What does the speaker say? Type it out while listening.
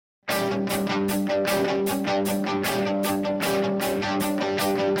Hi,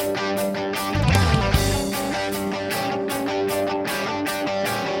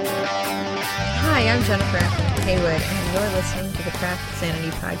 I'm Jennifer Haywood, and you're listening to the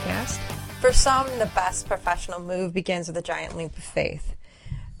CraftSanity podcast. For some, the best professional move begins with a giant leap of faith.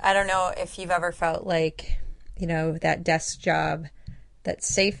 I don't know if you've ever felt like, that desk job that's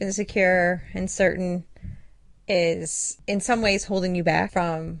safe and secure and certain is in some ways holding you back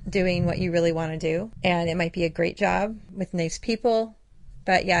from doing what you really want to do. And it might be a great job with nice people,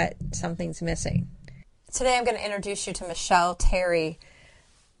 but yet something's missing. Today I'm going to introduce you to Michelle Terry,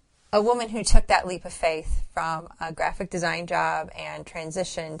 a woman who took that leap of faith from a graphic design job and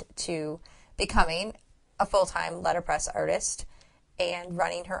transitioned to becoming a full-time letterpress artist and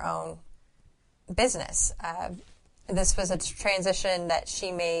running her own business. This was a transition that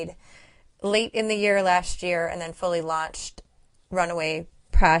she made late in the year last year and then fully launched Runaway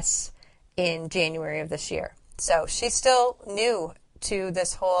Press in January of this year. So she's still new to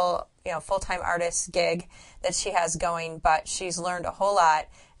this whole full-time artist gig that she has going, but she's learned a whole lot,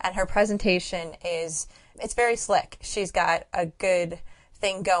 and her presentation it's very slick. She's got a good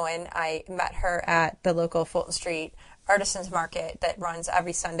thing going. I met her at the local Fulton Street Artisans Market that runs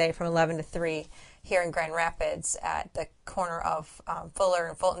every Sunday from 11 to 3 here in Grand Rapids at the corner of Fuller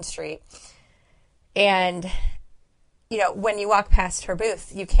and Fulton Street. And, when you walk past her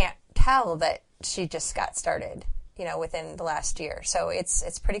booth, you can't tell that she just got started, within the last year. So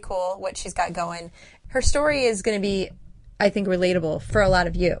it's pretty cool what she's got going. Her story is going to be, I think, relatable for a lot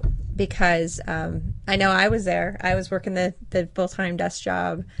of you because I know I was there. I was working the full-time desk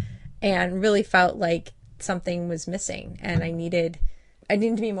job and really felt like something was missing and I needed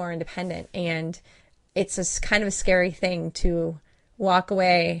to be more independent. And it's kind of a scary thing to walk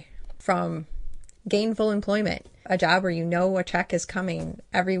away from gainful employment, a job where a check is coming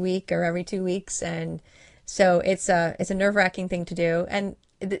every week or every 2 weeks. And so it's a nerve-wracking thing to do. And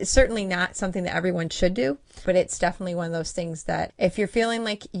it's certainly not something that everyone should do, but it's definitely one of those things that if you're feeling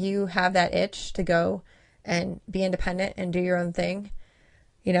like you have that itch to go and be independent and do your own thing,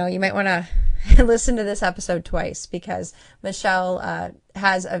 you might want to listen to this episode twice because Michelle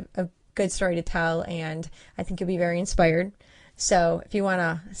has a good story to tell, and I think you'll be very inspired. So if you want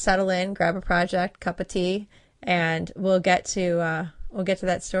to settle in, grab a project, cup of tea, and we'll get to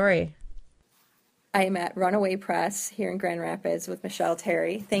that story. I am at Runaway Press here in Grand Rapids with Michelle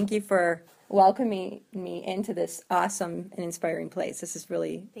Terry. Thank you for welcoming me into this awesome and inspiring place. This is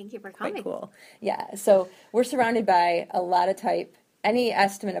really Thank you for coming. Quite cool. Yeah, so we're surrounded by a lot of type. Any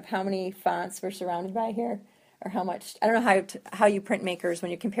estimate of how many fonts we're surrounded by here, or how much? I don't know how you printmakers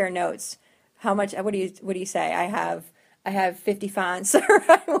when you compare notes. How much? What do you say? I have 50 fonts.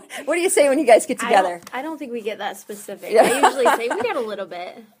 What do you say when you guys get together? I don't think we get that specific. I usually say we got a little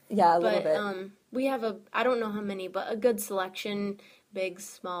bit. Yeah, a little bit. We have I don't know how many, but a good selection, big,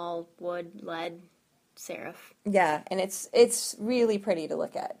 small, wood, lead, serif. Yeah, and it's really pretty to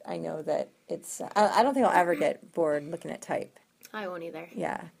look at. I know that it's, I don't think I'll ever get bored looking at type. I won't either.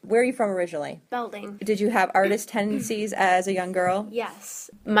 Yeah. Where are you from originally? Belding. Did you have artist tendencies as a young girl? Yes.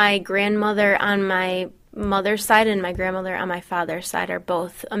 My grandmother on my mother's side and my grandmother on my father's side are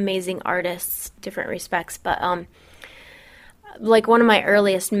both amazing artists, different respects. But like one of my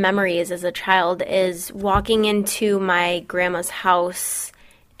earliest memories as a child is walking into my grandma's house,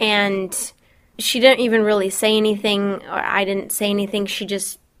 and she didn't even really say anything, or I didn't say anything. She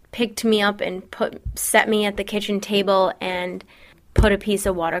just picked me up and set me at the kitchen table and put a piece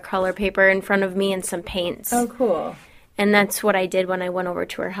of watercolor paper in front of me and some paints. Oh, cool. And that's what I did when I went over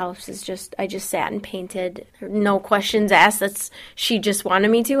to her house. I just sat and painted. No questions asked. She just wanted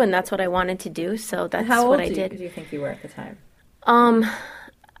me to, and that's what I wanted to do. So that's what I did. How old do you think you were at the time?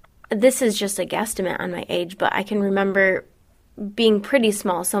 This is just a guesstimate on my age, but I can remember being pretty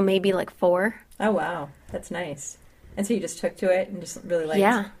small, so maybe like 4. Oh, wow. That's nice. And so you just took to it and just really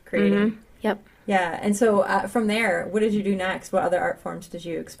liked creating? Mm-hmm. Yep. Yeah, and so from there, what did you do next? What other art forms did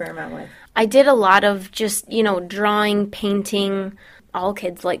you experiment with? I did a lot of just, drawing, painting. All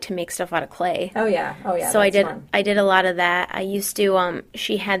kids like to make stuff out of clay. Oh, yeah. So I did a lot of that. I used to,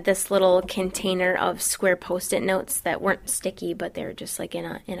 she had this little container of square Post-it notes that weren't sticky, but they were just like in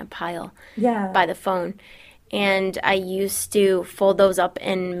a pile by the phone. And I used to fold those up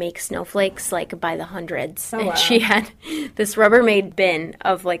and make snowflakes, like, by the hundreds. Oh, and wow. she had this Rubbermaid bin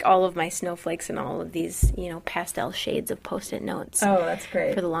of, like, all of my snowflakes and all of these, pastel shades of Post-it notes. Oh, that's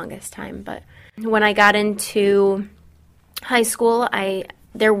great. For the longest time. But when I got into high school,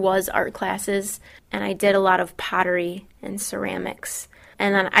 there was art classes, and I did a lot of pottery and ceramics.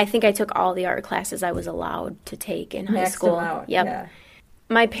 And then I think I took all the art classes I was allowed to take in high school. Maxed them out. Yep. Yeah.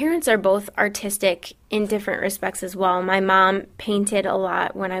 My parents are both artistic in different respects as well. My mom painted a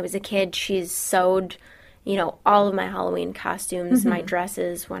lot when I was a kid. She's sewed, all of my Halloween costumes, my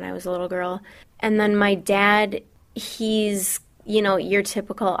dresses when I was a little girl. And then my dad, he's, your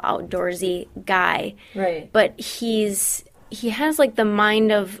typical outdoorsy guy. Right. But he has like the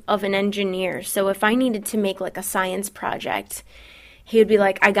mind of an engineer. So if I needed to make like a science project, he would be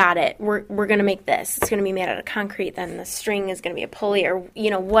like, I got it. We're going to make this. It's going to be made out of concrete. Then the string is going to be a pulley or,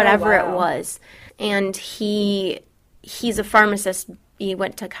 whatever it was. And he's a pharmacist. He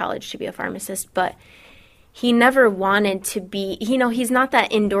went to college to be a pharmacist, but he never wanted to be, he's not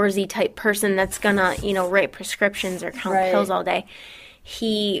that indoorsy type person that's going to, write prescriptions or count pills all day.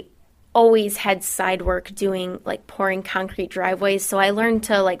 He always had side work doing like pouring concrete driveways. So I learned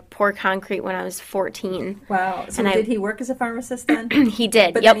to like pour concrete when I was 14. Wow. So did he work as a pharmacist then? He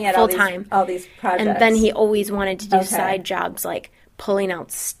did. But yep, then he had full time. All these projects. And then he always wanted to do side jobs like pulling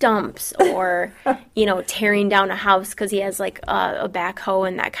out stumps or, tearing down a house because he has like a backhoe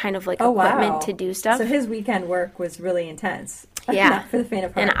and that kind of like equipment to do stuff. So his weekend work was really intense. Yeah. Not for the faint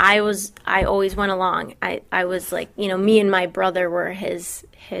of heart. And I always went along. I was like, me and my brother were his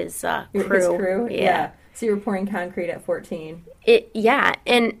crew. His crew? Yeah. So you were pouring concrete at 14. Yeah.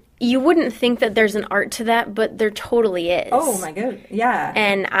 And you wouldn't think that there's an art to that, but there totally is. Oh, my God. Yeah.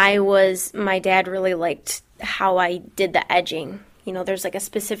 And my dad really liked how I did the edging. There's like a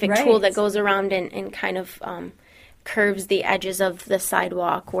specific tool that goes around and kind of curves the edges of the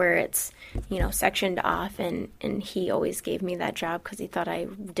sidewalk where it's, sectioned off. And he always gave me that job because he thought I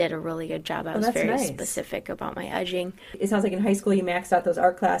did a really good job. I was very specific about my edging. It sounds like in high school you maxed out those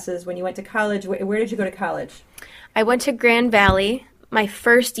art classes. When you went to college, where did you go to college? I went to Grand Valley. My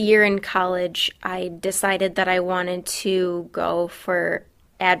first year in college, I decided that I wanted to go for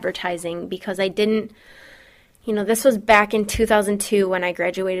advertising because I didn't... this was back in 2002 when I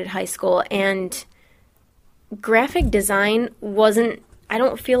graduated high school, and graphic design I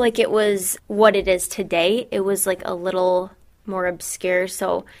don't feel like it was what it is today. It was like a little more obscure.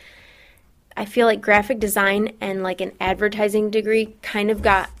 So I feel like graphic design and like an advertising degree kind of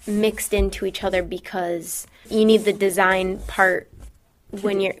got mixed into each other because you need the design part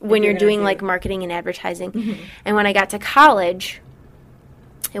when you're doing like marketing and advertising. Mm-hmm. And when I got to college,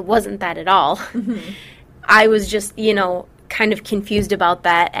 it wasn't that at all. Mm-hmm. I was just, kind of confused about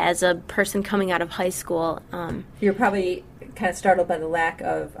that as a person coming out of high school. You're probably kind of startled by the lack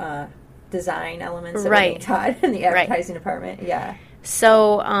of design elements that were being taught in the advertising department. Yeah.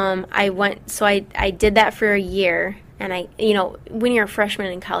 So I did that for a year, and when you're a freshman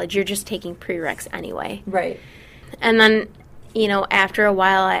in college, you're just taking prereqs anyway. Right. And then, after a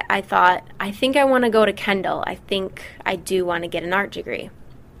while, I thought, I think I want to go to Kendall. I think I do want to get an art degree.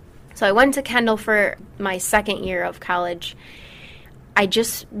 So I went to Kendall for my second year of college. I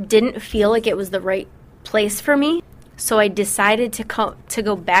just didn't feel like it was the right place for me. So I decided to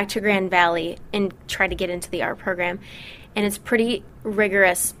go back to Grand Valley and try to get into the art program. And it's a pretty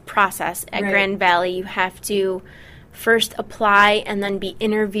rigorous process at Grand Valley. You have to first apply and then be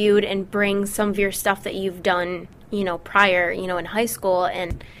interviewed and bring some of your stuff that you've done, prior, in high school.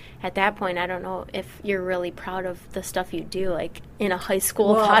 And at that point, I don't know if you're really proud of the stuff you do, like in a high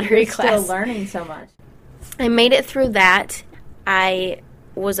school pottery class. You're still learning so much. I made it through that. I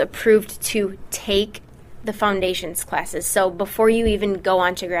was approved to take the foundations classes. So before you even go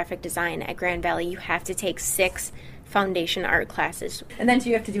on to graphic design at Grand Valley, you have to take 6 foundation art classes. And then do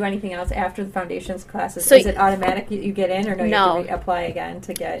you have to do anything else after the foundations classes? So is it automatic you get in, or no, you have to apply again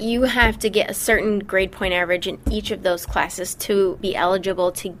to get... You have to get a certain grade point average in each of those classes to be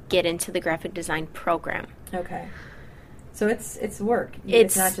eligible to get into the graphic design program. Okay. So it's work.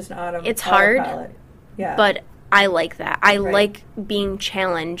 It's not just an It's hard, autopilot. Yeah. But I like that. I like being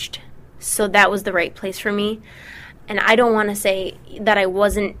challenged. So that was the right place for me. And I don't want to say that I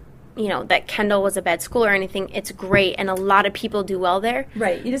wasn't, that Kendall was a bad school or anything. It's great, and a lot of people do well there.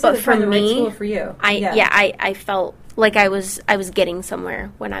 Right. You just have to find the right school for you. I felt like I was getting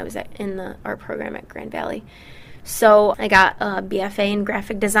somewhere when I was in the art program at Grand Valley. So I got a BFA in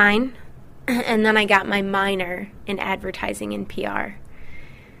graphic design, and then I got my minor in advertising and PR.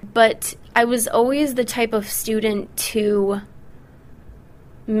 But I was always the type of student to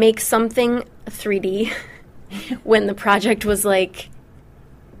make something 3D when the project was like,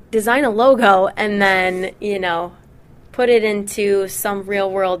 design a logo and then, put it into some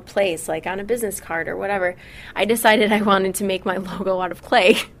real world place, like on a business card or whatever. I decided I wanted to make my logo out of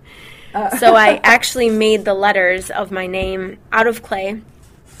clay. So I actually made the letters of my name out of clay.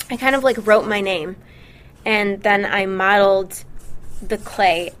 I kind of like wrote my name, and then I modeled the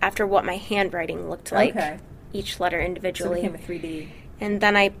clay after what my handwriting looked like, each letter individually. So it became a 3D. and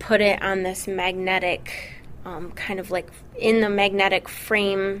then I put it on this magnetic, kind of like in the magnetic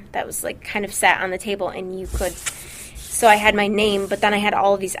frame that was like kind of sat on the table, and you could, so I had my name, but then I had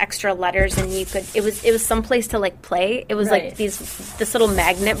all of these extra letters, and you could, it was someplace to like play. It was like this little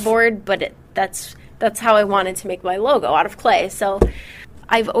magnet board, but that's how I wanted to make my logo, out of clay. So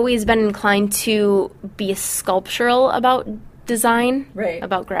I've always been inclined to be sculptural about design,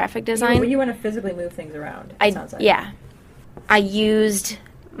 about graphic design. You want to physically move things around, sounds like. Yeah. I used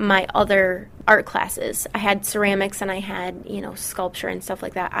my other art classes. I had ceramics and I had, sculpture and stuff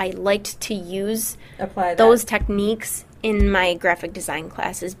like that. I liked to apply those techniques in my graphic design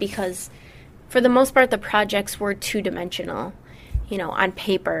classes because for the most part the projects were two-dimensional, on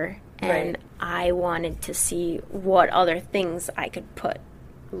paper, and I wanted to see what other things I could put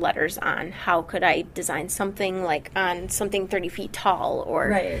letters on. How could I design something like on something 30 feet tall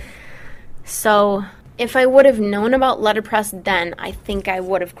So if I would have known about letterpress then, I think I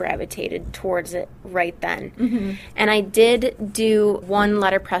would have gravitated towards it right then. Mm-hmm. And I did do one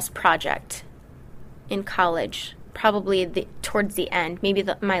letterpress project in college, probably towards the end, maybe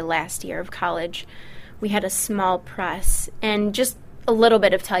my last year of college. We had a small press and just a little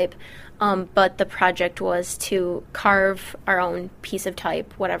bit of type, but the project was to carve our own piece of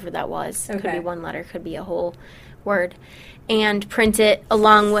type, whatever that was. Okay. Could be one letter, could be a whole word, and print it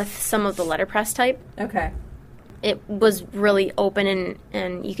along with some of the letterpress type. Okay. It was really open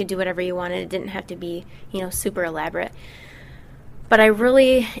and you could do whatever you wanted. It didn't have to be, super elaborate. But I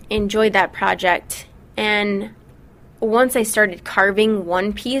really enjoyed that project. And once I started carving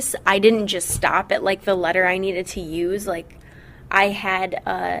one piece, I didn't just stop at like the letter I needed to use. Like I had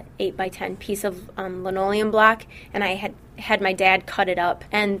a 8x10 piece of linoleum block, and I had my dad cut it up,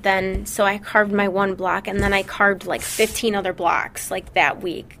 and then so I carved my one block, and then I carved like 15 other blocks like that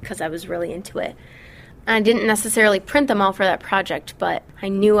week because I was really into it. And I didn't necessarily print them all for that project, but I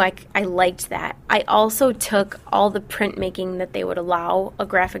knew I liked that. I also took all the printmaking that they would allow a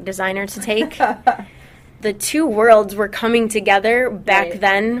graphic designer to take. The two worlds were coming together back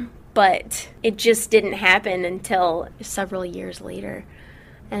then, but it just didn't happen until several years later.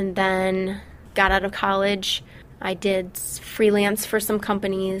 And then got out of college. I did freelance for some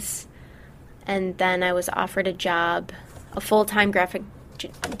companies, and then I was offered a job, a full-time graphic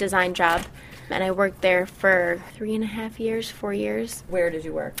design job, and I worked there for 3.5 years, 4 years. Where did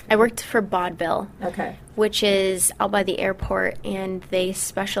you work? I worked for Baudeville, which is out by the airport, and they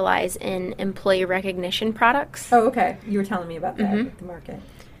specialize in employee recognition products. Oh, okay. You were telling me about that with the market.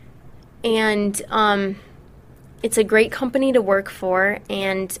 And it's a great company to work for,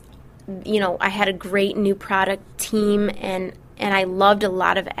 and I had a great new product team, and I loved a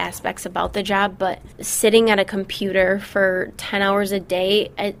lot of aspects about the job, but sitting at a computer for 10 hours a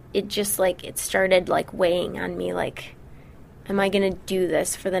day, it just it started weighing on me, am I going to do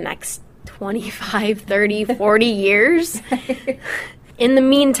this for the next 25, 30, 40 years? In the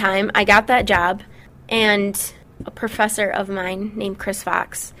meantime, I got that job, and a professor of mine named Chris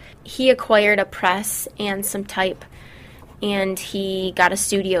Fox, he acquired a press and some type, and he got a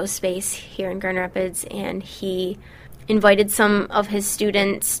studio space here in Grand Rapids, and he invited some of his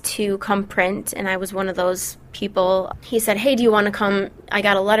students to come print, and I was one of those people. He said, hey, do you want to come? I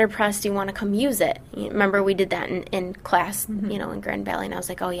got a letterpress. Do you want to come use it? Remember, we did that in class, in Grand Valley, and I was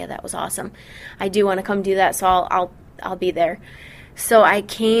like, oh, yeah, that was awesome. I do want to come do that, so I'll be there. So I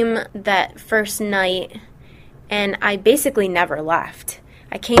came that first night, and I basically never left.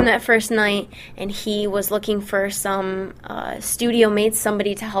 I came that first night, and he was looking for some studio mates,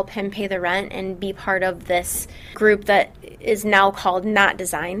 somebody to help him pay the rent and be part of this group that is now called Not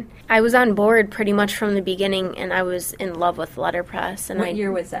Design. I was on board pretty much from the beginning, and I was in love with letterpress. And what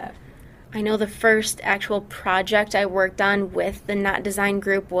year was that? I know the first actual project I worked on with the Not Design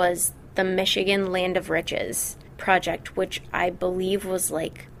group was the Michigan Land of Riches project, which I believe was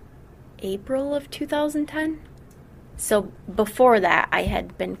April of 2010. So before that, I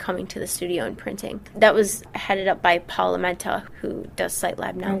had been coming to the studio and printing. That was headed up by Paul Lamenta, who does Site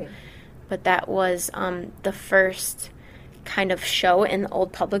Lab now. Right. But that was the first kind of show in the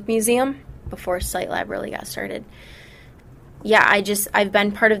old public museum before Site Lab really got started. Yeah, I've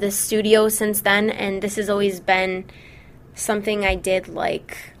been part of this studio since then, and this has always been something I did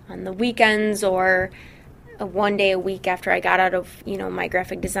on the weekends or one day a week after I got out of, my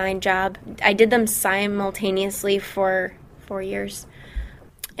graphic design job. I did them simultaneously for 4 years.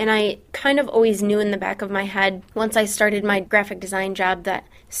 And I kind of always knew in the back of my head, once I started my graphic design job, that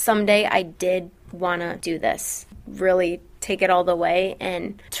someday I did want to do this, really take it all the way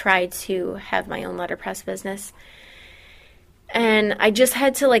and try to have my own letterpress business. And I just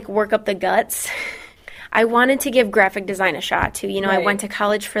had to work up the guts. I wanted to give graphic design a shot too. I went to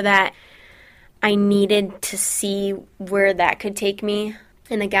college for that. I needed to see where that could take me.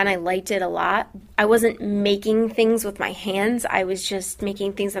 And again, I liked it a lot. I wasn't making things with my hands. I was just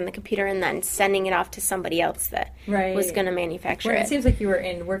making things on the computer and then sending it off to somebody else that was going to manufacture it. It seems like you were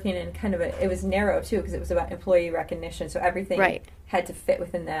working in kind of it was narrow too, because it was about employee recognition. So everything had to fit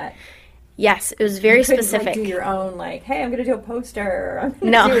within that. Yes, it was very specific. You couldn't do your own, hey, I'm going to do a poster, or I'm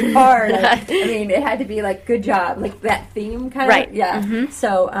going to do a card. It had to be good job, that theme kind of. Right. Yeah. Mm-hmm.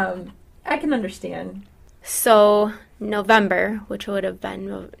 So I can understand. So November, which would have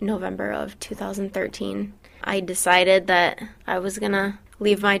been November of 2013, I decided that I was going to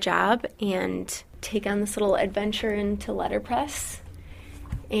leave my job and take on this little adventure into letterpress.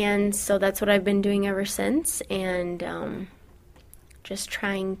 And so that's what I've been doing ever since, and just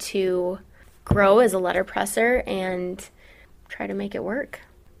trying to grow as a letterpresser and try to make it work.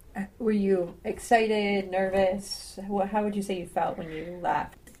 Were you excited, nervous? How would you say you felt when you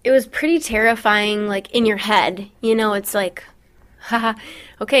left? It was pretty terrifying, in your head. It's haha,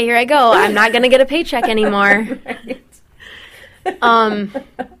 okay, here I go. I'm not going to get a paycheck anymore.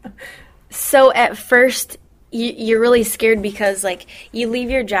 So at first, you're really scared because, you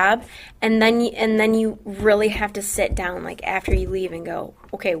leave your job, and then you really have to sit down, after you leave and go,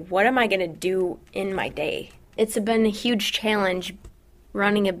 okay, what am I going to do in my day? It's been a huge challenge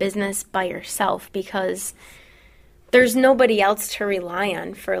running a business by yourself because there's nobody else to rely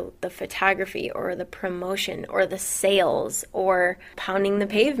on for the photography or the promotion or the sales or pounding the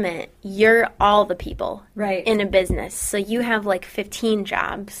pavement. You're all the people in a business. So you have 15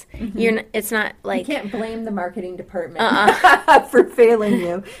 jobs. Mm-hmm. It's not you can't blame the marketing department for failing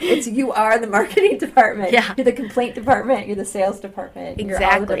you. You are the marketing department. Yeah. You're the complaint department. You're the sales department. Exactly.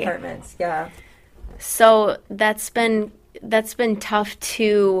 You're all the departments. Yeah. So that's been tough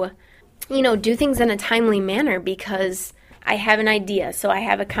to do things in a timely manner because I have an idea. So I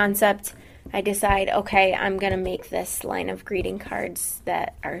have a concept. I decide, okay, I'm going to make this line of greeting cards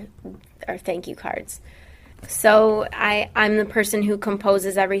that are thank you cards. So I'm the person who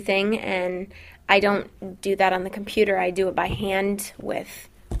composes everything, and I don't do that on the computer. I do it by hand with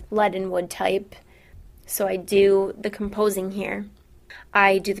lead and wood type. So I do the composing here.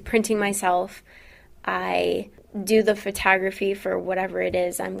 I do the printing myself. I do the photography for whatever it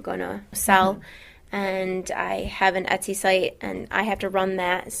is I'm going to sell. Mm-hmm. And I have an Etsy site, and I have to run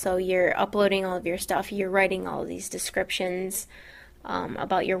that. So you're uploading all of your stuff. You're writing all of these descriptions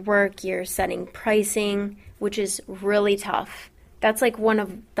about your work. You're setting pricing, which is really tough. That's one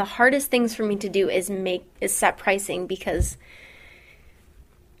of the hardest things for me to do is set pricing because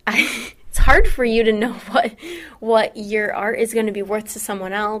it's hard for you to know what your art is going to be worth to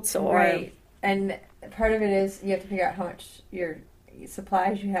someone else. Right. And part of it is you have to figure out how much your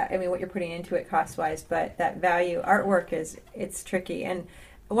supplies you have, what you're putting into it cost-wise, but that value, artwork it's tricky. And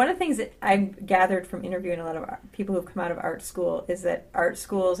one of the things that I've gathered from interviewing a lot of people who've come out of art school is that art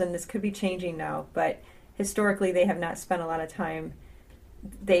schools, and this could be changing now, but historically they have not spent a lot of time.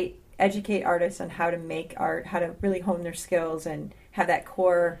 They educate artists on how to make art, how to really hone their skills and have that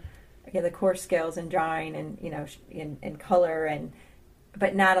the core skills in drawing and, in color,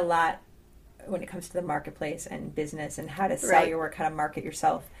 but not a lot when it comes to the marketplace and business and how to sell your work, how to market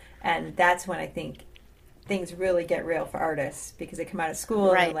yourself. And that's when I think things really get real for artists, because they come out of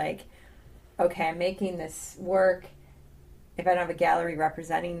school and they're okay, I'm making this work. If I don't have a gallery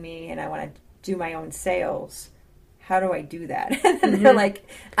representing me and I want to do my own sales, how do I do that? And they're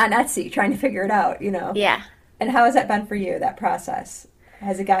on Etsy trying to figure it out, Yeah. And how has that been for you, that process?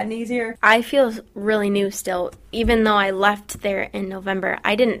 Has it gotten easier? I feel really new still. Even though I left there in November,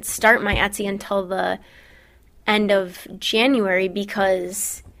 I didn't start my Etsy until the end of January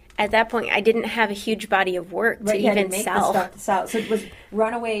because at that point I didn't have a huge body of work to even make sell. The stuff to sell. So was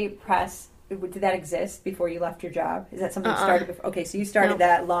Runaway Press, did that exist before you left your job? Is that something you started before? Okay, so you started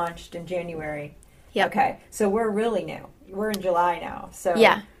that, launched in January. Yep. Okay, so we're really new. We're in July now. So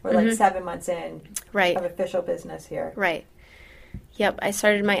we're 7 months in of official business here. Right. Yep, I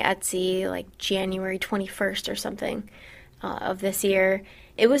started my Etsy January 21st or something of this year.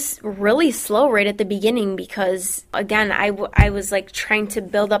 It was really slow right at the beginning because, again, I was trying to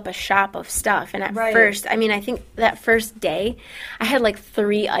build up a shop of stuff. And at first, I think that first day, I had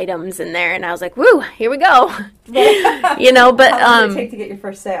 3 items in there. And I was like, woo, here we go. But how long did it take to get your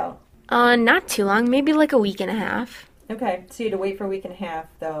first sale? Not too long, maybe a week and a half. Okay, so you had to wait for a week and a half,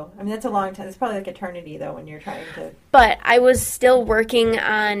 though. I mean, that's a long time. It's probably like eternity, though, when you're trying to... But I was still working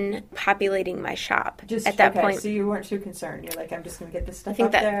on populating my shop at that point. So you weren't too concerned. You're like, I'm just going to get this stuff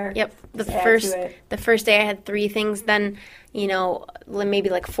there. Yep. The first day I had 3 things. Then, maybe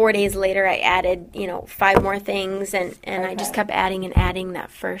like 4 days later, I added, 5 more things. And I just kept adding and adding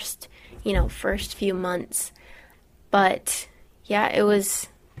that first few months. But, yeah, it was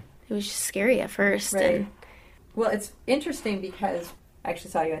just scary at first. Right. And, well, it's interesting because I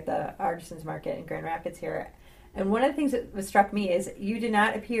actually saw you at the Artisans Market in Grand Rapids here. And one of the things that struck me is you did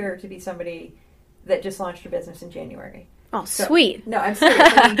not appear to be somebody that just launched a business in January. Oh, sweet. No, I'm serious.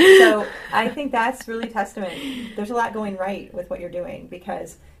 So I think that's really testament. There's a lot going right with what you're doing,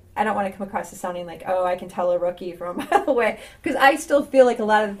 because I don't want to come across as sounding like, oh, I can tell a rookie from a mile away. Because I still feel like a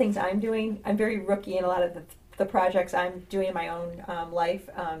lot of the things I'm doing, I'm very rookie in a lot of the projects I'm doing in my own life.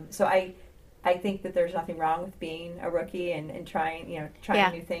 So I think that there's nothing wrong with being a rookie and trying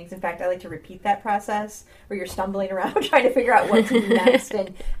new things. In fact, I like to repeat that process where you're stumbling around trying to figure out what to do next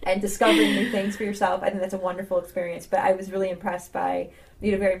and discovering new things for yourself. I think that's a wonderful experience. But I was really impressed by you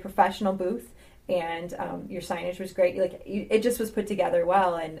had a very professional booth, and your signage was great. It just was put together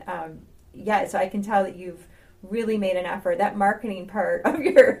well, and so I can tell that you've really made an effort. That marketing part of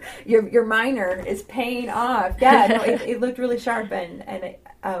your minor is paying off. Yeah, no, it looked really sharp and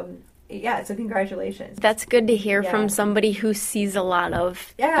so congratulations. That's good to hear from somebody who sees a lot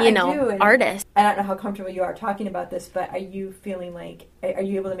of, artists. I don't know how comfortable you are talking about this, but are you feeling like, are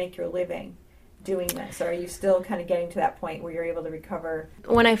you able to make your living doing this? Or are you still kind of getting to that point where you're able to recover?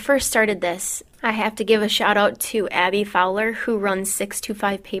 When I first started this, I have to give a shout out to Abby Fowler, who runs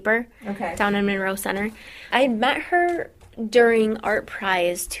 625 Paper down in Monroe Center. I met her during Art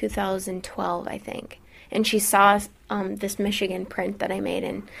Prize 2012, I think. And she saw this Michigan print that I made,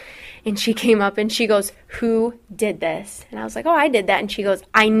 and she came up and she goes, "Who did this?" And I was like, "Oh, I did that." And she goes,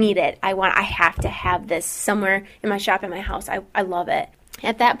 "I need it. I have to have this somewhere in my shop, in my house. I love it."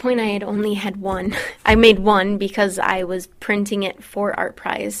 At that point, I had only had one. I made one because I was printing it for Art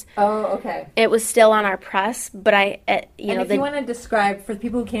Prize. Oh, okay. It was still on our press, but if you want to describe, for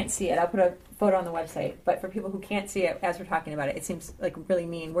people who can't see it, I'll put a photo on the website, but for people who can't see it as we're talking about it, it seems like really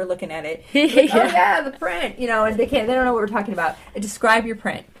mean. We're looking at it. Like, oh yeah, the print, and they don't know what we're talking about. Describe your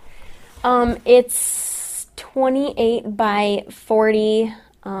print. It's 28 by 40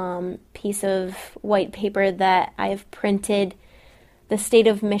 piece of white paper that I've printed the state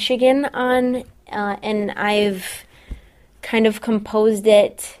of Michigan on, and I've kind of composed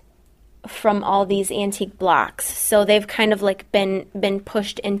it from all these antique blocks. So they've kind of like been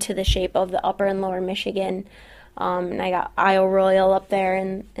pushed into the shape of the upper and lower Michigan. And I got Isle Royal up there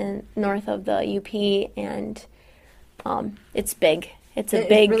and north of the UP, and it's big. It's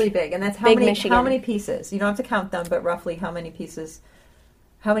really big, and that's how many Michigan. How many pieces? You don't have to count them, but roughly how many pieces?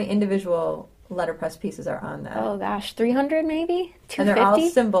 How many individual letterpress pieces are on that? Oh gosh, 300 maybe? 250? And they're all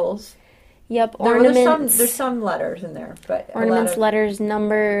symbols. Yep, ornaments. There's some letters in there, but ornaments, letters,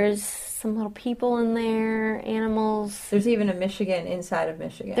 numbers, some little people in there, animals. There's even a Michigan inside of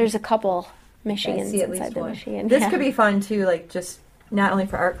Michigan. There's a couple Michigans inside the Michigan. This could be fun too, like just not only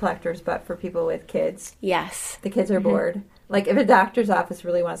for art collectors, but for people with kids. Yes. The kids are bored. Like if a doctor's office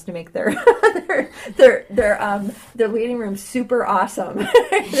really wants to make their waiting room super awesome,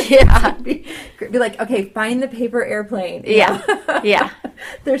 yeah, be like, okay, find the paper airplane. Yeah, yeah.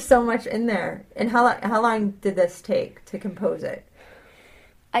 There's so much in there. And how long did this take to compose it?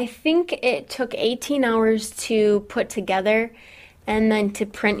 I think it took 18 hours to put together, and then to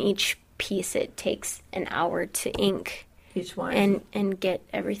print each piece, it takes an hour to ink each one and get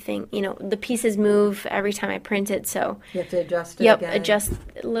everything. The pieces move every time I print it, so you have to adjust it. Again. Adjust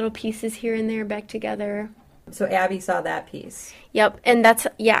little pieces here and there back together. So Abby saw that piece. Yep, and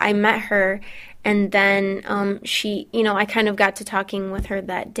I met her, and then she, I kind of got to talking with her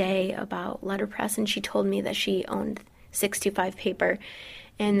that day about letterpress, and she told me that she owned 625 Paper,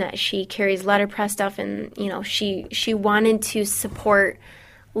 and that she carries letterpress stuff, and she wanted to support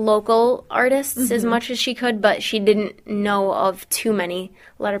local artists as much as she could, but she didn't know of too many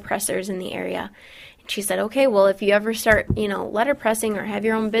letterpressers in the area. And she said, okay, well, if you ever start, letterpressing or have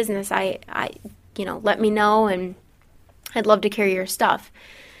your own business, I let me know, and I'd love to carry your stuff.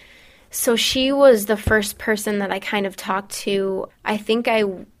 So she was the first person that I kind of talked to. I think I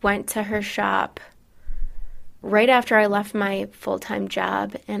went to her shop right after I left my full-time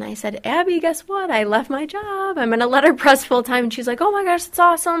job, and I said, Abby, guess what? I left my job. I'm going to letterpress full-time. And she's like, oh my gosh, that's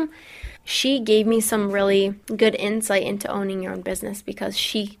awesome. She gave me some really good insight into owning your own business, because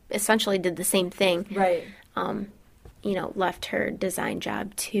she essentially did the same thing. Right. Left her design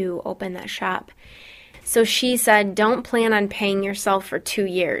job to open that shop. So she said, don't plan on paying yourself for 2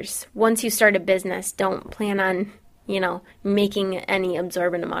 years. Once you start a business, don't plan on, making any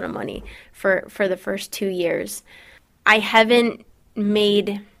absorbent amount of money for the first 2 years. I haven't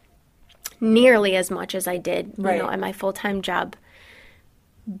made nearly as much as I did, at my full-time job.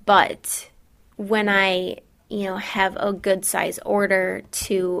 But when I, have a good size order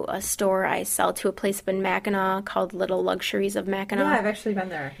to a store I sell to a place up in Mackinac called Little Luxuries of Mackinac. Yeah, I've actually been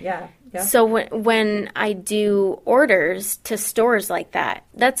there. Yeah. So when I do orders to stores like that,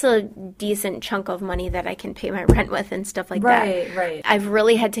 that's a decent chunk of money that I can pay my rent with and stuff like that. Right. I've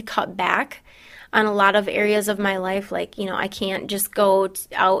really had to cut back on a lot of areas of my life. Like, I can't just go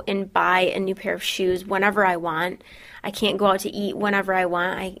out and buy a new pair of shoes whenever I want. I can't go out to eat whenever I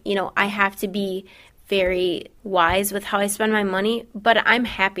want. I have to be very wise with how I spend my money, but I'm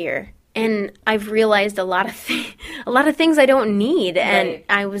happier. And I've realized a lot of things I don't need, and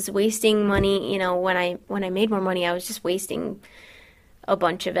I was wasting money. When I made more money, I was just wasting a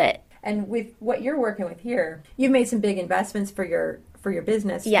bunch of it. And with what you're working with here, you've made some big investments for your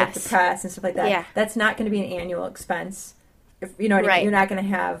business, yes, with the press and stuff like that. Yeah. That's not going to be an annual expense. If you know what I mean, Right. you're not going to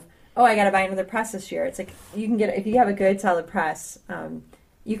have, I got to buy another press this year. It's like you can get, if you have a good solid press,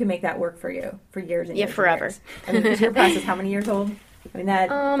 you can make that work for you for years and years. Yeah, forever. And years. I mean, because your press is how many years old? I mean,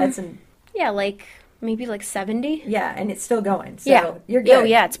 that's an... Yeah, maybe 70. Yeah, and it's still going. So yeah. You're good. Oh,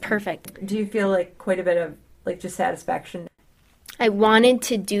 yeah, it's perfect. Do you feel like quite a bit of just satisfaction? I wanted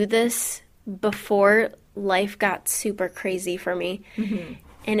to do this before life got super crazy for me. Mm-hmm.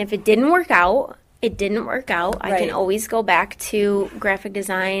 And if it didn't work out, it didn't work out. Right. I can always go back to graphic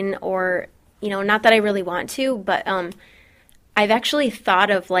design or, not that I really want to, but I've actually thought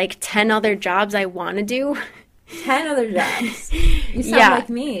of 10 other jobs I want to do. 10 other jobs. You sound like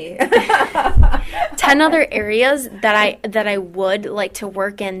me. 10 other areas that I would like to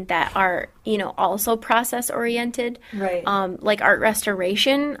work in that are, also process oriented. Right. Like art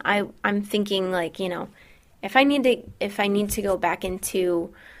restoration. I'm thinking if I need to go back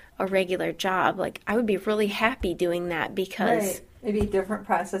into a regular job, I would be really happy doing that because right. Maybe a different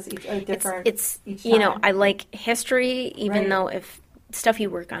process each each time. I like history, even though if stuff you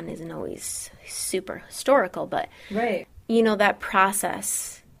work on isn't always super historical, but right. That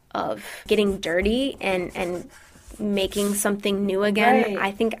process of getting dirty and making something new again, right.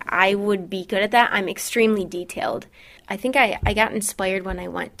 I think I would be good at that. I'm extremely detailed. I think I got inspired when I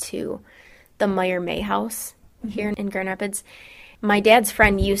went to the Meyer May house here in Grand Rapids. My dad's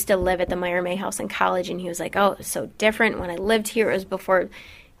friend used to live at the Meyer May house in college, and he was like, oh, it's so different. When I lived here, it was before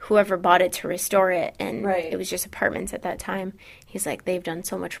whoever bought it to restore it, and right. it was just apartments at that time. He's like, they've done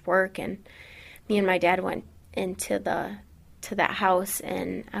so much work, and me and my dad went into that house,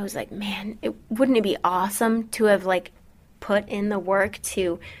 and I was like, man, wouldn't it be awesome to have put in the work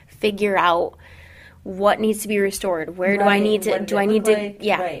to figure out what needs to be restored? Where do I need to? Do I need to?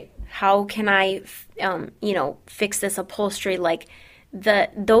 Yeah. Right. How can I, fix this upholstery?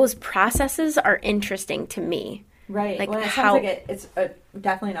 Those processes are interesting to me. Right. Well, it sounds like it's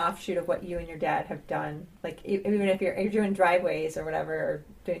definitely an offshoot of what you and your dad have done. Even if you're doing driveways or whatever, or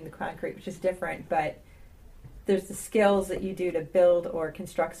doing the concrete, which is different, but there's the skills that you do to build or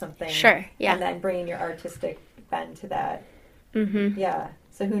construct something. Sure. Yeah. And then bringing your artistic bend to that. Mm-hmm. Yeah.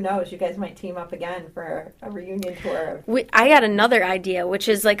 So who knows? You guys might team up again for a reunion tour. I got another idea, which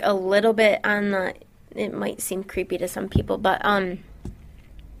is a little bit on the. It might seem creepy to some people, but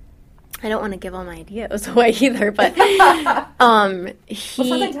I don't want to give all my ideas away either, but well,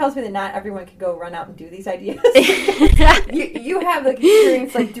 something tells me that not everyone can go run out and do these ideas. you have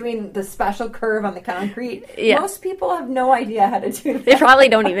experience doing the special curve on the concrete. Yeah. Most people have no idea how to do that. They probably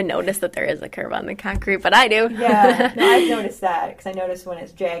don't even notice that there is a curve on the concrete, but I do. Yeah, no, I've noticed that because I noticed when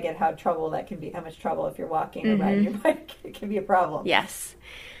it's jagged how much trouble if you're walking or riding your bike. It can be a problem. Yes.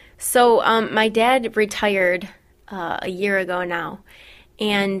 So my dad retired a year ago now.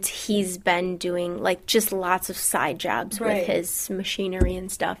 And he's been doing just lots of side jobs with his machinery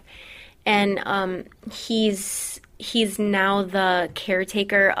and stuff. And he's now the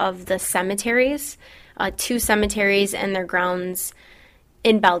caretaker of the cemeteries, 2 cemeteries and their grounds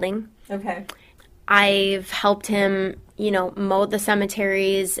in Belding. Okay. I've helped him, mow the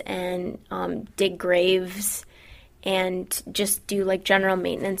cemeteries and dig graves and just do general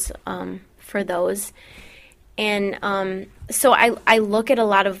maintenance for those. And so I look at a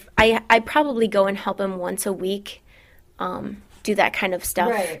lot of I probably go and help him once a week, do that kind of stuff.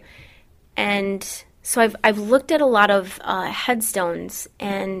 Right. And so I've looked at a lot of headstones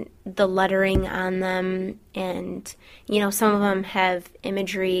and the lettering on them, and some of them have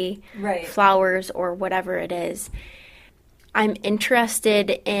imagery, flowers or whatever it is. I'm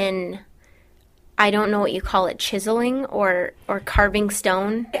interested in. I don't know what you call it, chiseling or carving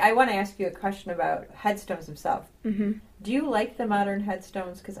stone. I want to ask you a question about headstones themselves. Mm-hmm. Do you like the modern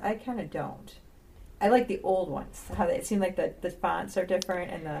headstones? Because I kind of don't. I like the old ones. How it seems like the fonts are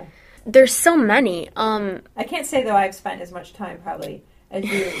different and the... There's so many. I can't say, though, I've spent as much time probably as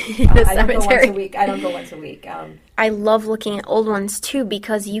you. I don't go once a week. I don't go once a week. I love looking at old ones, too,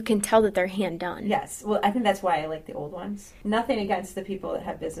 because you can tell that they're hand done. Yes. Well, I think that's why I like the old ones. Nothing against the people that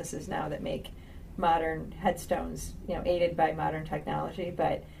have businesses now that make modern headstones, aided by modern technology.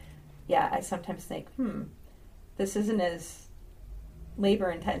 But, yeah, I sometimes think, this isn't as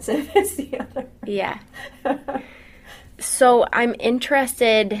labor-intensive as the other. Yeah. So I'm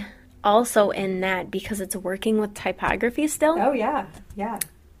interested also in that because it's working with typography still. Oh, yeah. Yeah.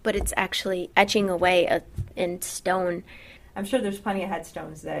 But it's actually etching away in stone. I'm sure there's plenty of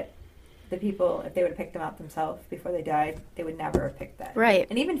headstones that the people, if they would have picked them out themselves before they died, they would never have picked that. Right.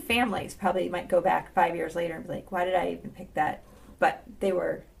 And even families probably might go back 5 years later and be like, why did I even pick that? But they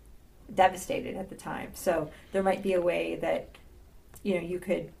were devastated at the time. So there might be a way that, you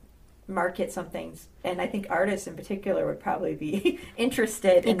could market something, and I think artists in particular would probably be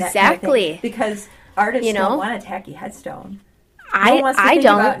interested in that kind of thing, because artists don't want a tacky headstone. No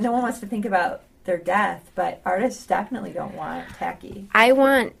one wants to think about their death, but artists definitely don't want tacky. I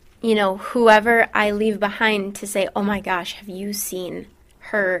want, whoever I leave behind to say, oh my gosh, have you seen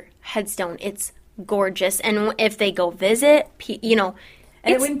her headstone? It's gorgeous. And if they go visit,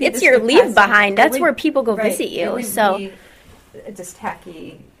 it's your leave behind. That's where people go visit you. So just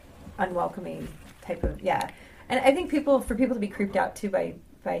tacky, unwelcoming type of, yeah. And I think for people to be creeped out too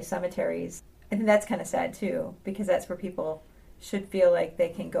by cemeteries, I think that's kind of sad too, because that's where people should feel like they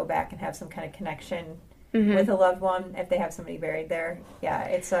can go back and have some kind of connection with a loved one if they have somebody buried there. Yeah,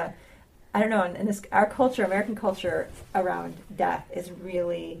 it's I don't know, and our culture, American culture around death is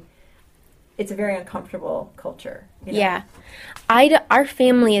really, it's a very uncomfortable culture. Yeah. Our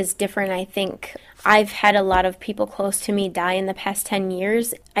family is different, I think. I've had a lot of people close to me die in the past 10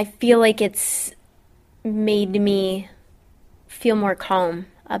 years. I feel like it's made me feel more calm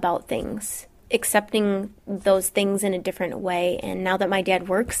about things, accepting those things in a different way. And now that my dad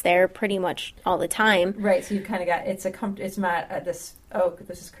works there pretty much all the time. Right, so you kind of got, it's not this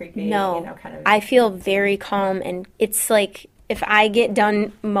is creepy. No, kind of. I feel very calm, and it's like if I get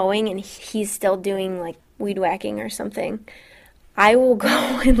done mowing and he's still doing like weed whacking or something, I will go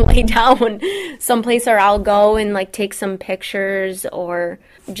and lay down someplace, or I'll go and like take some pictures or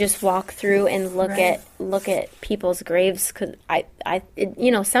just walk through and look at people's graves, because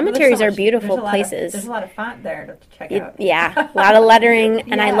cemeteries are beautiful places. There's a lot of font there to check out. Yeah, a lot of lettering,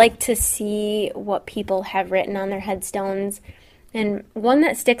 and I like to see what people have written on their headstones. And one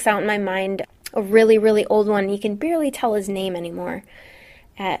that sticks out in my mind, a really, really old one, you can barely tell his name anymore,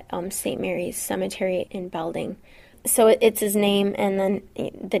 at St. Mary's Cemetery in Belding. So it's his name and then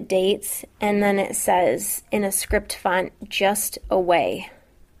the dates, and then it says in a script font, "Just away."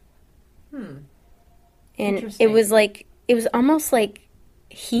 And it was almost like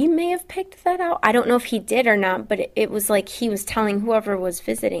he may have picked that out. I don't know if he did or not, but it was like he was telling whoever was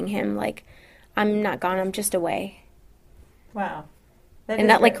visiting him, like, I'm not gone, I'm just away. Wow.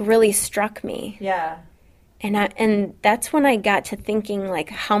 That like really struck me. Yeah. And that's when I got to thinking, like,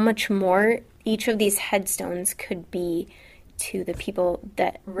 how much more each of these headstones could be to the people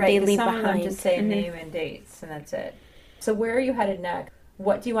that they leave behind. Some of them just say name and dates, and that's it. So where are you headed next?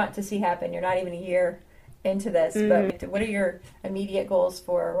 What do you want to see happen? You're not even a year into this, but what are your immediate goals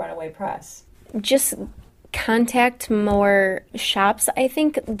for Runaway Press? Just contact more shops. I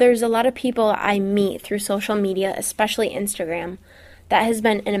think there's a lot of people I meet through social media, especially Instagram. That has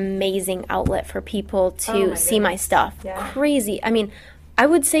been an amazing outlet for people to see my stuff. Yeah. Crazy. I mean, I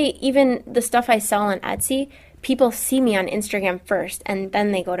would say even the stuff I sell on Etsy, people see me on Instagram first, and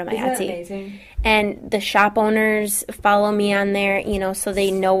then they go to my Etsy. Isn't that amazing? And the shop owners follow me on there, so they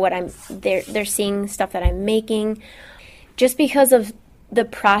know what they're seeing stuff that I'm making. Just because of the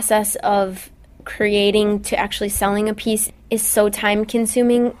process of creating to actually selling a piece is so time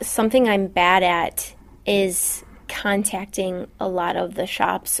consuming. Something I'm bad at is contacting a lot of the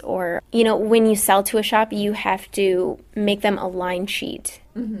shops, or when you sell to a shop, you have to make them a line sheet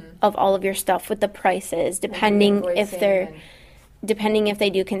of all of your stuff with the prices, depending if they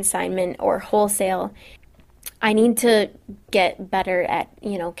do consignment or wholesale. I need to get better at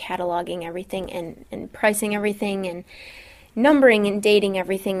cataloging everything and pricing everything and numbering and dating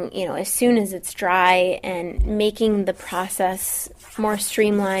everything as soon as it's dry, and making the process more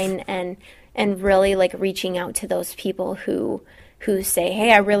streamlined, and really like reaching out to those people who say,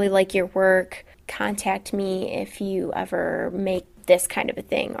 hey, I really like your work. Contact me if you ever make this kind of a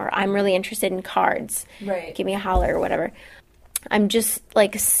thing, or I'm really interested in cards. Right. Give me a holler or whatever. I'm just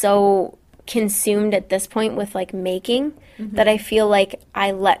like so consumed at this point with like making that I feel like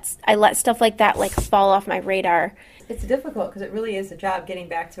I let stuff like that like fall off my radar. It's difficult because it really is a job. Getting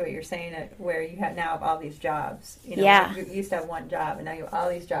back to what you're saying, where you now have all these jobs. Yeah. You used to have one job, and now you have all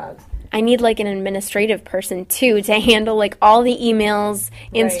these jobs. I need like an administrative person too to handle like all the emails,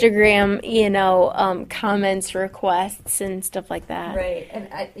 Instagram, comments, requests, and stuff like that. Right,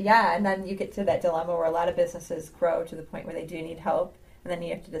 and then you get to that dilemma where a lot of businesses grow to the point where they do need help, and then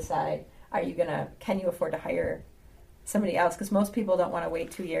you have to decide: can you afford to hire somebody else? Because most people don't want to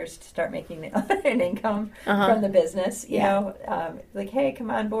wait 2 years to start making an income from the business. You know, like, hey, come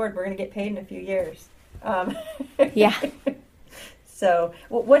on board. We're going to get paid in a few years. Yeah. So,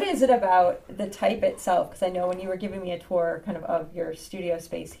 what is it about the type itself? Because I know when you were giving me a tour kind of your studio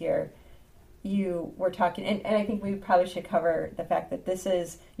space here, you were talking, and I think we probably should cover the fact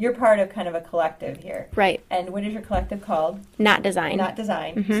that you're part of kind of a collective here. Right. And what is your collective called? Not Design. Not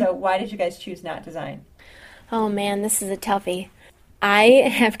Design. So why did you guys choose Not Design? Oh man, this is a toughie. I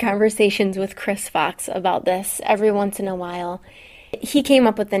have conversations with Chris Fox about this every once in a while. He came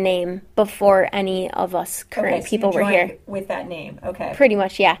up with the name before any of us current people were here. With that name, okay. Pretty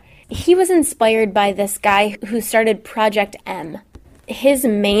much, yeah. He was inspired by this guy who started Project M. His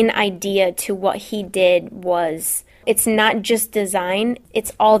main idea to what he did was, it's not just design,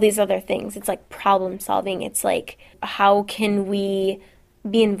 it's all these other things. It's like problem solving. It's like, how can we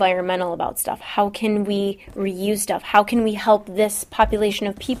be environmental about stuff? How can we reuse stuff? How can we help this population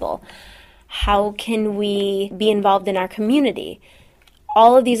of people? How can we be involved in our community?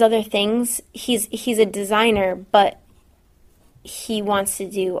 All of these other things, he's a designer, but he wants to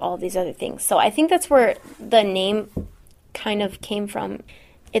do all these other things. So I think that's where the name kind of came from.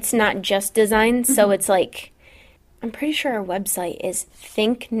 It's not just design, so it's like, I'm pretty sure our website is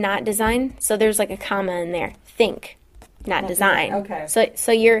Think Not Design. So there's like a comma in there. Think, not design. Okay. So it's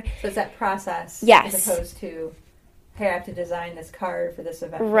that process. Yes. As opposed to, hey, I have to design this card for this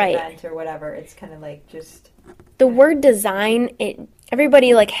event, or whatever. It's kind of like just... The word design,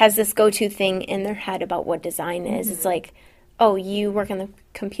 everybody like has this go-to thing in their head about what design is. It's like, oh, you work on the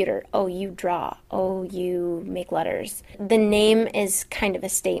computer. Oh, you draw. Oh, you make letters. The name is kind of a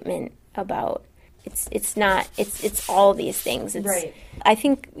statement about it's all these things. Right. I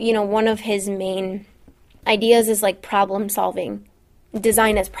think, one of his main ideas is like problem solving.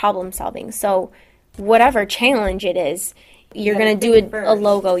 Design is problem solving. So whatever challenge it is, you're going to do a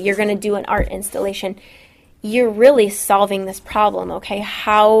logo, you're going to do an art installation. You're really solving this problem, okay?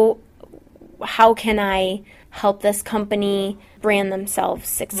 How can I help this company brand themselves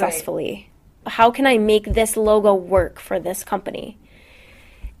successfully? Right. How can I make this logo work for this company?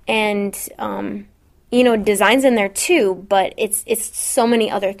 And, design's in there too, but it's so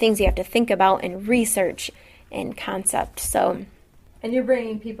many other things you have to think about and research and concept, so... And you're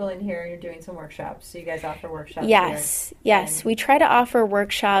bringing people in here and you're doing some workshops. So you guys offer workshops Yes. We try to offer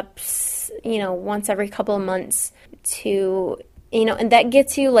workshops, once every couple of months to, and that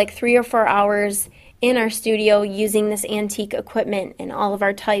gets you like 3 or 4 hours in our studio using this antique equipment and all of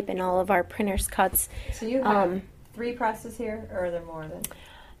our type and all of our printers cuts. So you have 3 presses here, or are there more than?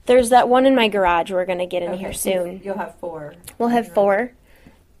 There's that one in my garage we're going to get in here soon. You'll have 4. We'll have 4.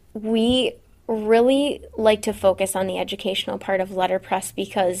 We really like to focus on the educational part of letterpress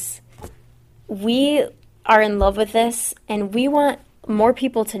because we are in love with this and we want more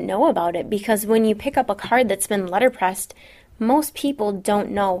people to know about it, because when you pick up a card that's been letterpressed, most people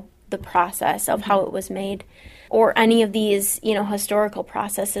don't know the process of how it was made or any of these, historical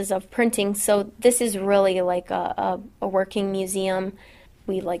processes of printing. So this is really like a working museum.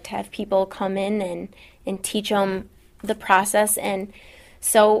 We like to have people come in and teach them the process. And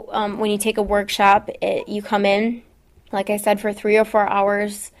so when you take a workshop, you come in, like I said, for 3 or 4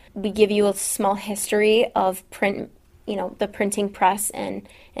 hours. We give you a small history of print, the printing press and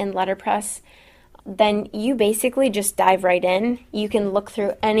letterpress. Then you basically just dive right in. You can look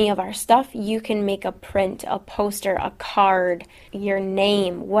through any of our stuff. You can make a print, a poster, a card, your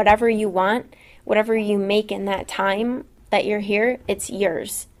name, whatever you want, whatever you make in that time that you're here, it's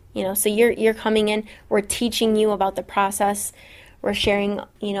yours. So you're coming in. We're teaching you about the process. We're sharing,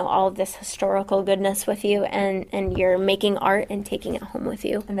 all of this historical goodness with you, and you're making art and taking it home with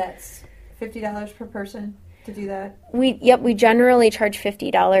you. And that's $50 per person to do that? We generally charge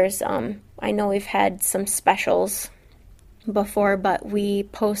 $50. I know we've had some specials before, but we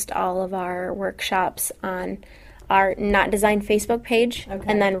post all of our workshops on our Not Design Facebook page,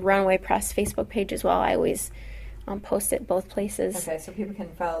 and then Runway Press Facebook page as well. I always post it both places. Okay, so people can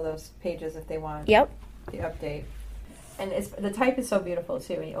follow those pages if they want. Yep. The update. And the type is so beautiful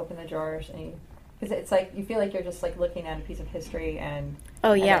too when you open the drawers and because it's like you feel like you're just like looking at a piece of history and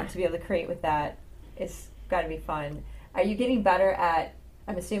and to be able to create with that is got to be fun. Are you getting better at?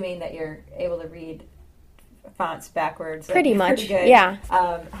 I'm assuming that you're able to read fonts backwards. Pretty much, pretty good. yeah.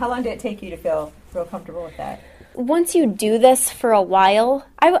 How long did it take you to feel real comfortable with that? Once you do this for a while,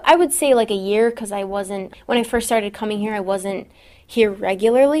 I would say like a year, because when I first started coming here, I wasn't here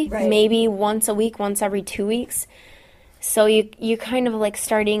regularly, right. Maybe once a week, once every 2 weeks. So you kind of like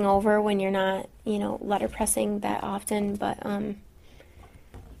starting over when you're not, letterpressing that often, but,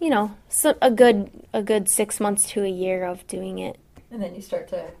 so a good 6 months to a year of doing it. And then you start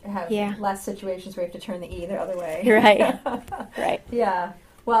to have less situations where you have to turn the E the other way. Right. Right. Yeah.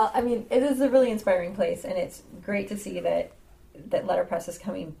 Well, I mean, it is a really inspiring place, and it's great to see that letterpress is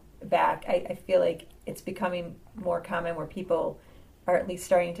coming back. I feel like it's becoming more common where people are at least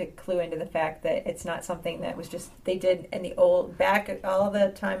starting to clue into the fact that it's not something that was just they did in the old back all the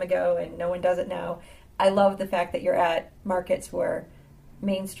time ago, and no one does it now. I love the fact that you're at markets where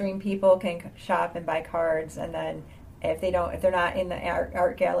mainstream people can shop and buy cards, and then if they're not in the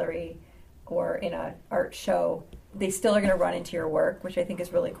art gallery or in an art show, they still are going to run into your work, which I think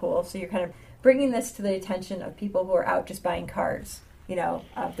is really cool. So you're kind of bringing this to the attention of people who are out just buying cards. They're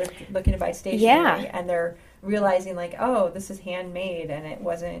looking to buy stationery, and they're realizing like, oh, this is handmade and it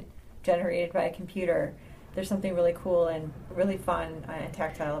wasn't generated by a computer. There's something really cool and really fun and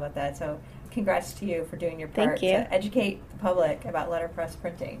tactile about that. So congrats to you for doing your part to educate the public about letterpress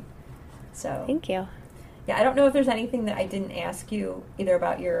printing. So thank you. Yeah, I don't know if there's anything that I didn't ask you either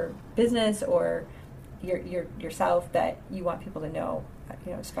about your business or yourself that you want people to know,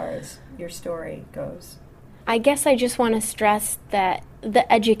 as far as your story goes. I guess I just want to stress that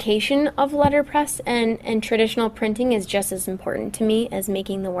the education of letterpress and traditional printing is just as important to me as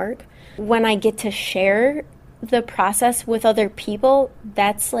making the work. When I get to share the process with other people,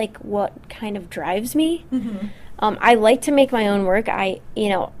 that's like what kind of drives me. Mm-hmm. I like to make my own work.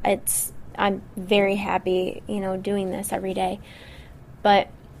 I'm very happy, doing this every day. But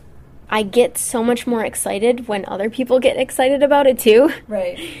I get so much more excited when other people get excited about it too.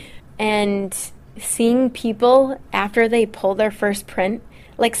 Right. And seeing people after they pull their first print,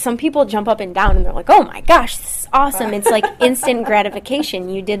 like some people jump up and down and they're like, oh my gosh, this is awesome. It's like instant gratification.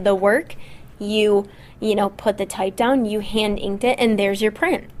 You did the work, you put the type down, you hand inked it, and there's your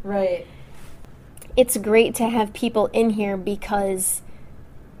print. Right. It's great to have people in here because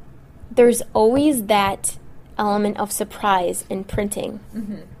there's always that element of surprise in printing.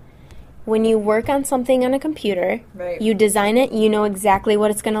 Mm-hmm. When you work on something on a computer, right. You design it, you know exactly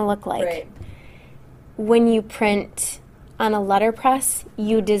what it's going to look like. Right. When you print on a letterpress,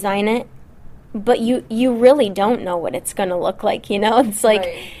 you design it, but you really don't know what it's going to look like, It's like,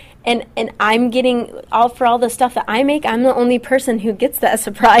 right. and I'm getting, for all the stuff that I make, I'm the only person who gets that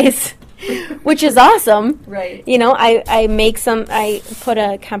surprise, which is awesome. Right. I put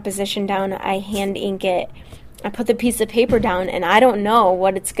a composition down, I hand ink it, I put the piece of paper down, and I don't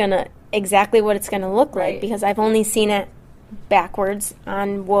know exactly what it's going to look right. like because I've only seen it backwards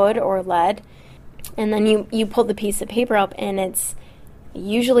on wood or lead. And then you pull the piece of paper up, and it's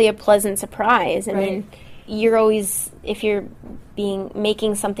usually a pleasant surprise. I mean, you're always, if you're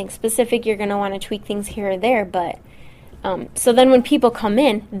making something specific, you're going to want to tweak things here or there. But so then when people come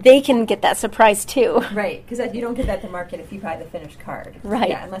in, they can get that surprise too. Right, because you don't get that at the market if you buy the finished card. Right.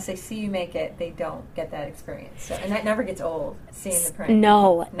 Yeah, unless they see you make it, they don't get that experience. So, and that never gets old, seeing the print.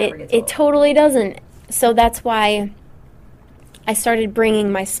 No, it totally doesn't. So that's why I started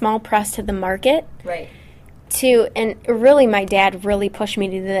bringing my small press to the market. Right. And really my dad really pushed me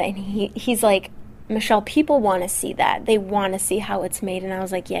to do that. And he's like, Michelle, people want to see that. They want to see how it's made. And I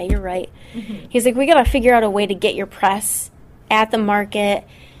was like, yeah, you're right. Mm-hmm. He's like, we got to figure out a way to get your press at the market.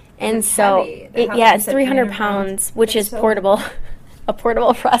 And it's so, it's 300 pounds, which is portable, a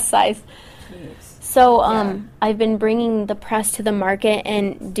portable press size. Jeez. So I've been bringing the press to the market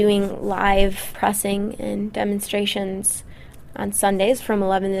and doing live pressing and demonstrations on Sundays from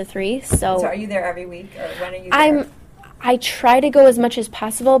 11 to 3. So are you there every week, or when are you there? I try to go as much as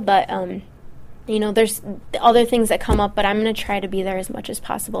possible, but there's other things that come up, but I'm going to try to be there as much as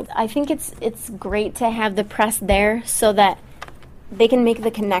possible. I think it's great to have the press there so that they can make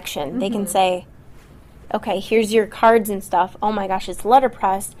the connection. Mm-hmm. They can say, okay, here's your cards and stuff. Oh my gosh, it's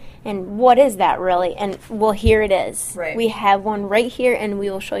letterpress. And what is that really? And well, here it is. Right. We have one right here, and we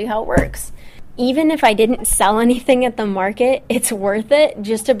will show you how it works. Even if I didn't sell anything at the market, it's worth it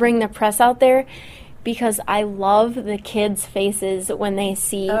just to bring the press out there because I love the kids' faces when they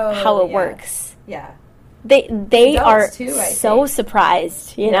see how it works. Yeah. They are Adults, too, so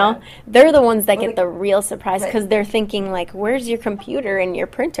surprised, you know? They're the ones that get the real surprise because they're thinking, like, where's your computer and your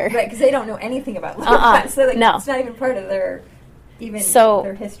printer? Right, because they don't know anything about press. So, like, no. It's not even part of their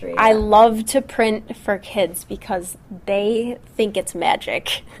history. I love to print for kids because they think it's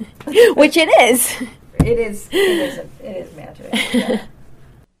magic, which it is. It is magic. Yeah.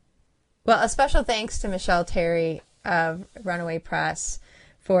 Well, a special thanks to Michelle Terry of Runaway Press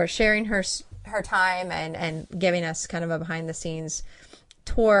for sharing her time and giving us kind of a behind-the-scenes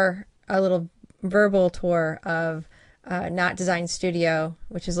tour, a little verbal tour of Not Design Studio,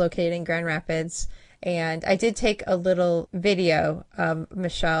 which is located in Grand Rapids. And I did take a little video of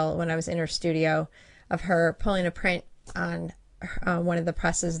Michelle when I was in her studio of her pulling a print on one of the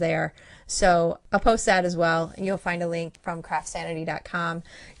presses there. So I'll post that as well. You'll find a link from CraftSanity.com.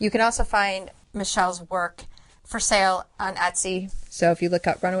 You can also find Michelle's work for sale on Etsy. So if you look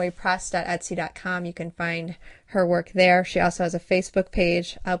up runawaypress.etsy.com, you can find her work there. She also has a Facebook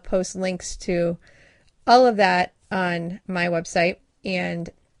page. I'll post links to all of that on my website. And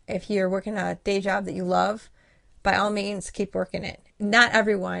if you're working a day job that you love, by all means, keep working it. Not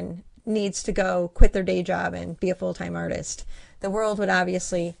everyone needs to go quit their day job and be a full-time artist. The world would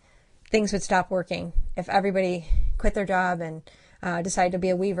obviously, things would stop working if everybody quit their job and decided to be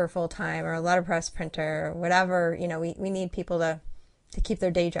a weaver full-time or a letterpress printer or whatever. You know, we need people to keep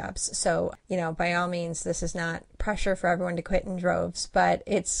their day jobs. So, you know, by all means, this is not pressure for everyone to quit in droves, but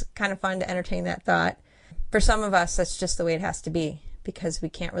it's kind of fun to entertain that thought. For some of us, that's just the way it has to be, because we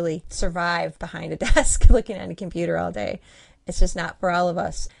can't really survive behind a desk looking at a computer all day. It's just not for all of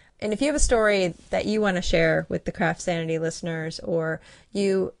us. And if you have a story that you want to share with the Craft Sanity listeners, or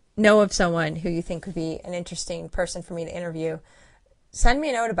you know of someone who you think could be an interesting person for me to interview, send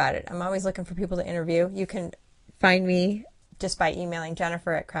me a note about it. I'm always looking for people to interview. You can find me just by emailing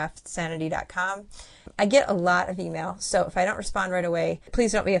Jennifer@craftsanity.com. I get a lot of email, so if I don't respond right away,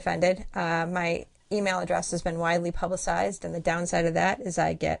 please don't be offended. My email address has been widely publicized, and the downside of that is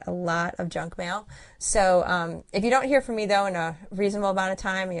I get a lot of junk mail. So if you don't hear from me, though, in a reasonable amount of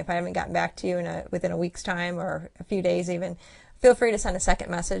time, if I haven't gotten back to you within a week's time or a few days even, feel free to send a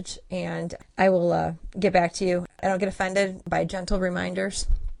second message, and I will get back to you. I don't get offended by gentle reminders,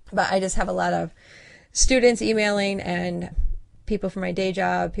 but I just have a lot of students emailing and people for my day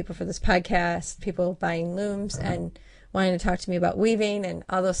job, people for this podcast, people buying looms and wanting to talk to me about weaving and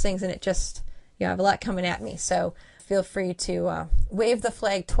all those things, and it just... I have a lot coming at me, so feel free to wave the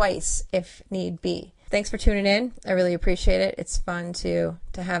flag twice if need be. Thanks for tuning in. I really appreciate it. It's fun to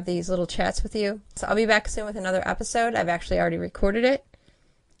have these little chats with you. So I'll be back soon with another episode. I've actually already recorded it.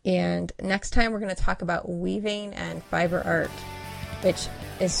 And next time we're going to talk about weaving and fiber art, which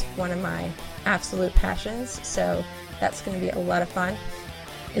is one of my absolute passions. So that's going to be a lot of fun.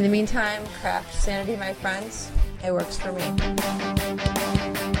 In the meantime, craft sanity, my friends. It works for me.